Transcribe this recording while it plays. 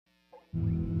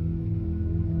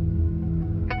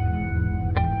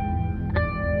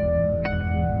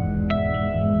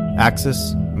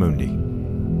Axis Mundi.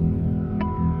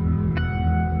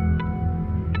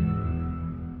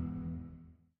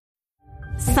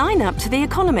 Sign up to The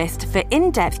Economist for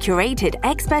in-depth curated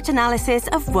expert analysis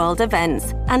of world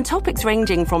events and topics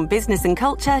ranging from business and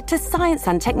culture to science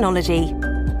and technology.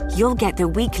 You'll get the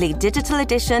weekly digital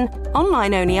edition,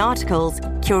 online-only articles,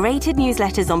 curated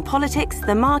newsletters on politics,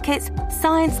 the markets,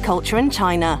 science, culture and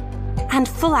China, and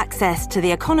full access to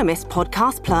The Economist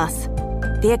Podcast Plus.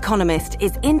 The Economist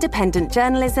is independent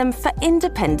journalism for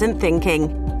independent thinking.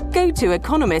 Go to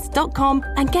economist.com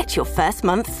and get your first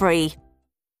month free.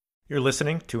 You're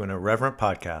listening to an Irreverent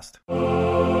podcast.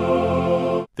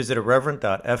 Visit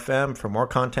irreverent.fm for more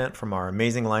content from our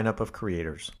amazing lineup of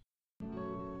creators.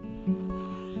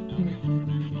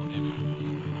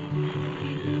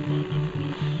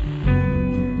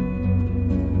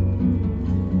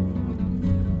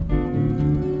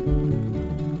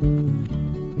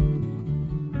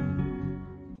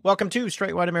 Welcome to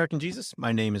Straight White American Jesus.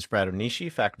 My name is Brad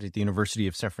Onishi, faculty at the University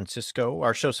of San Francisco.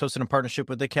 Our show is hosted in partnership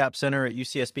with the Capps Center at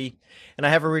UCSB. And I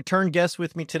have a return guest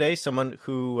with me today, someone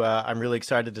who I'm really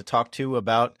excited to talk to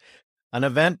about an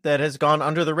event that has gone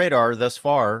under the radar thus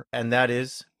far, and that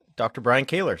is Dr. Brian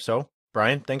Kaler. So,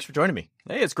 Brian, thanks for joining me.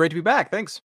 Hey, it's great to be back.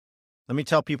 Thanks. Let me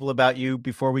tell people about you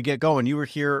before we get going. You were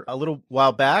here a little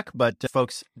while back, but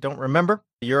folks don't remember.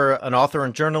 You're an author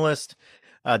and journalist.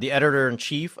 The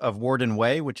editor-in-chief of Word and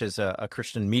Way, which is a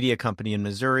Christian media company in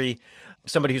Missouri,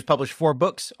 somebody who's published 4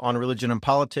 books on religion and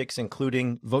politics,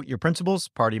 including Vote Your Principles,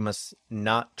 Party Must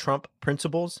Not Trump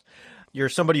Principles. You're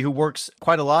somebody who works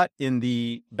quite a lot in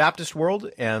the Baptist world,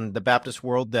 and the Baptist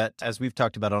world that, as we've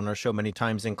talked about on our show many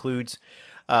times, includes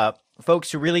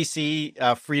folks who really see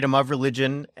freedom of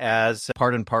religion as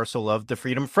part and parcel of the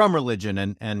freedom from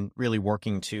religion, and really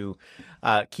working to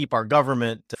keep our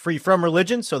government free from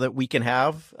religion so that we can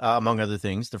have, among other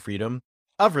things, the freedom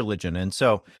of religion. And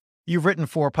so you've written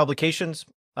for publications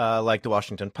like the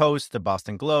Washington Post, the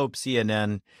Boston Globe,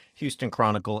 CNN, Houston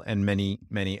Chronicle, and many,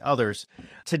 many others.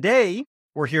 Today,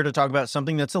 we're here to talk about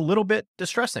something that's a little bit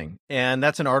distressing. And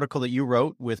that's an article that you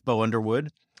wrote with Bo Underwood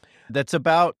that's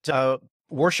about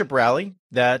worship rally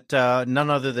that none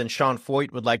other than Sean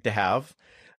Feucht would like to have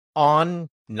on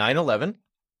 9/11,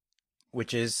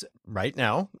 which is right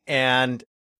now. And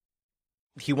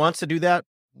he wants to do that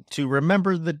to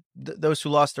remember those who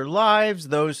lost their lives,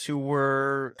 those who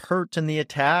were hurt in the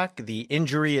attack, the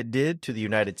injury it did to the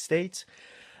United States.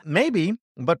 Maybe,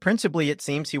 but principally it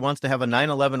seems he wants to have a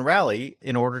 9/11 rally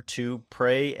in order to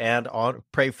pray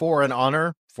for and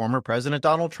honor former President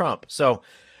Donald Trump. So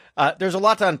there's a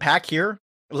lot to unpack here.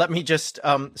 Let me just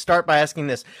start by asking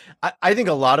this. I think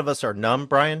a lot of us are numb,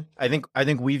 Brian. I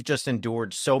think we've just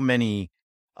endured so many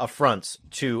affronts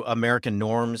to American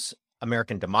norms,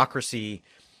 American democracy,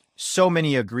 so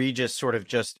many egregious sort of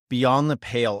just beyond the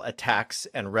pale attacks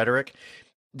and rhetoric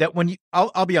that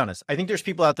I'll be honest, I think there's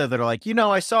people out there that are like,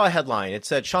 I saw a headline. It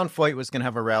said Sean Feucht was going to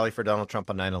have a rally for Donald Trump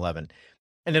on 9/11.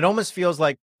 And it almost feels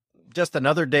like just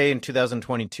another day in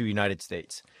 2022 United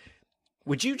States.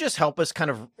 Would you just help us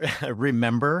kind of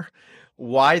remember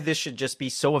why this should just be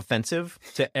so offensive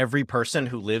to every person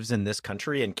who lives in this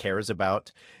country and cares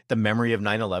about the memory of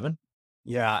 9/11?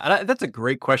 Yeah, and that's a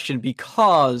great question,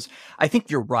 because I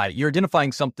think you're right. You're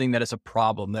identifying something that is a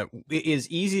problem that is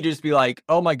easy to just be like,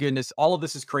 oh my goodness, all of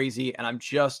this is crazy, and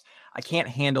I can't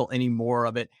handle any more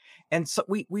of it. And so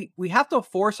we have to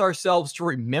force ourselves to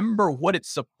remember what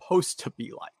it's supposed to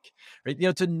be like,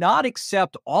 right? To not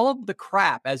accept all of the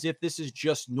crap as if this is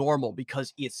just normal,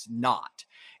 because it's not.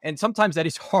 And sometimes that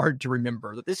is hard to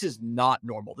remember, that this is not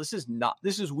normal. This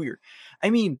is weird. I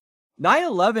mean,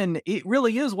 9/11, it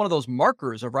really is one of those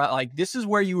markers of, like, this is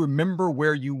where you remember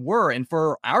where you were. And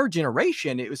for our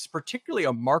generation, it was particularly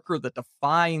a marker that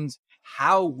defines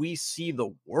how we see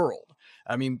the world.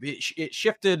 I mean, it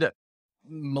shifted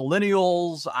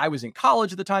millennials. I was in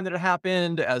college at the time that it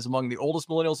happened. As among the oldest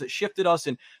millennials, it shifted us,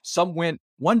 and some went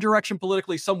one direction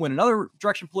politically, some went another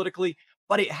direction politically,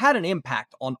 but it had an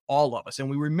impact on all of us.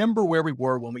 And we remember where we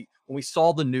were when we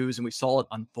saw the news and we saw it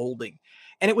unfolding.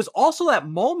 And it was also that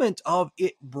moment of,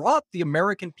 it brought the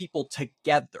American people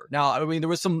together. Now, I mean, there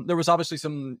was obviously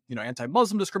some,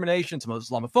 anti-Muslim discrimination, some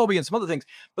Islamophobia, and some other things.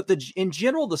 But in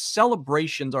general, the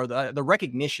celebrations, or the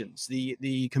recognitions,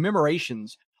 the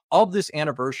commemorations of this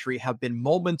anniversary have been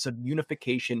moments of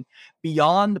unification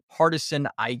beyond partisan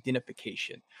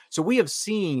identification. So we have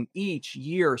seen each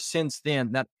year since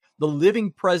then that the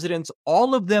living presidents,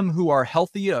 all of them who are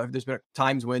healthy, there's been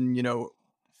times when,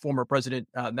 former president,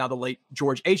 now the late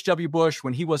George H.W. Bush,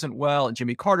 when he wasn't well, and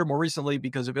Jimmy Carter more recently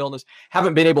because of illness,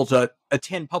 haven't been able to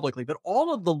attend publicly. But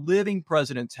all of the living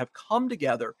presidents have come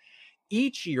together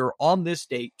each year on this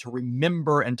date to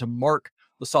remember and to mark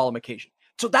the solemn occasion.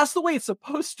 So that's the way it's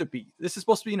supposed to be. This is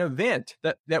supposed to be an event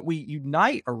that we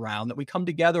unite around, that we come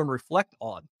together and reflect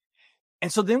on.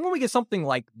 And so then when we get something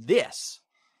like this,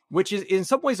 which is in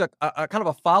some ways a kind of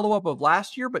a follow-up of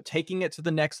last year, but taking it to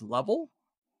the next level.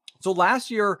 So last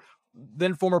year,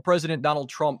 then former President Donald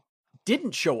Trump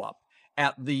didn't show up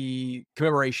at the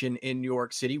commemoration in New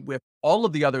York City with all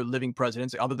of the other living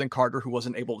presidents, other than Carter, who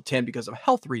wasn't able to attend because of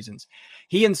health reasons.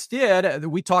 He instead,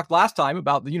 we talked last time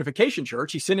about the Unification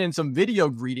Church. He sent in some video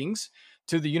greetings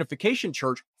to the Unification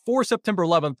Church for September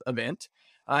 11th event.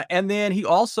 And then he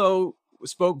also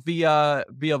spoke via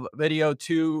video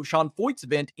to Sean Feucht's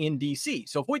event in DC.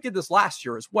 So Feucht did this last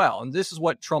year as well. And this is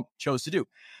what Trump chose to do.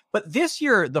 But this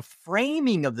year, the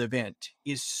framing of the event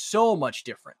is so much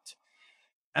different.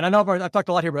 And I know I've talked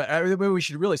a lot here, but maybe we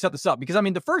should really set this up, because I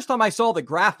mean, the first time I saw the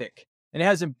graphic, and it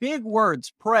has in big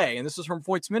words, pray, and this is from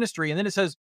Feucht's ministry, and then it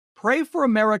says, pray for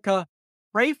America,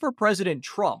 pray for President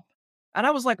Trump. And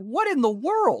I was like, what in the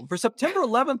world? For September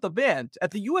 11th event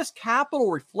at the U.S. Capitol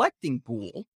reflecting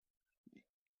pool,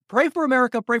 pray for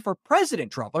America, pray for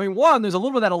President Trump. I mean, one, there's a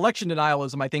little bit of that election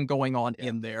denialism, I think, going on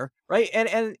in there, right?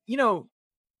 And you know,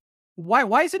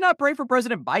 why is it not pray for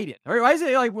President Biden? Or why is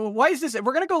it like, well, why is this?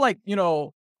 We're going to go like, you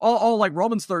know, all like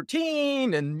Romans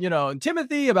 13 and, you know, and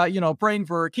Timothy about, you know, praying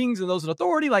for kings and those in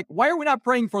authority. Like, why are we not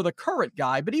praying for the current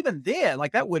guy? But even then,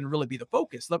 like, that wouldn't really be the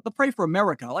focus. The pray for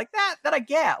America, like that I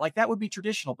get, like that would be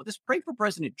traditional. But this pray for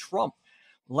President Trump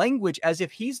language as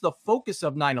if he's the focus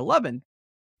of 9/11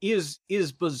 is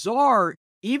bizarre,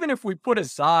 even if we put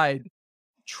aside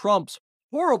Trump's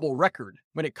horrible record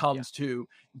when it comes to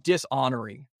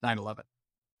dishonoring 9/11.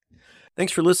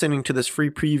 Thanks for listening to this free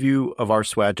preview of our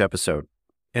Swag episode.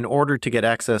 In order to get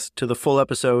access to the full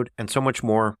episode and so much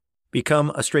more,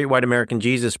 become a Straight White American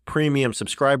Jesus premium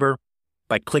subscriber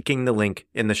by clicking the link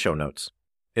in the show notes.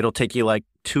 It'll take you like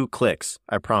 2 clicks,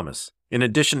 I promise. In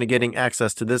addition to getting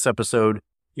access to this episode,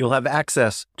 you'll have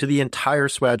access to the entire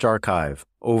Swag archive,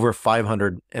 over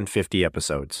 550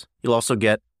 episodes. You'll also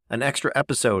get an extra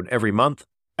episode every month,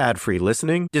 ad-free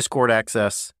listening, Discord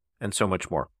access, and so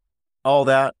much more. All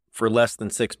that for less than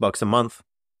 $6 a month,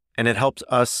 and it helps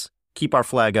us keep our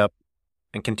flag up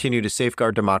and continue to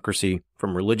safeguard democracy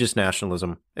from religious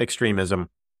nationalism, extremism,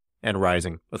 and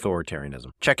rising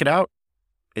authoritarianism. Check it out.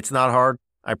 It's not hard,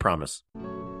 I promise.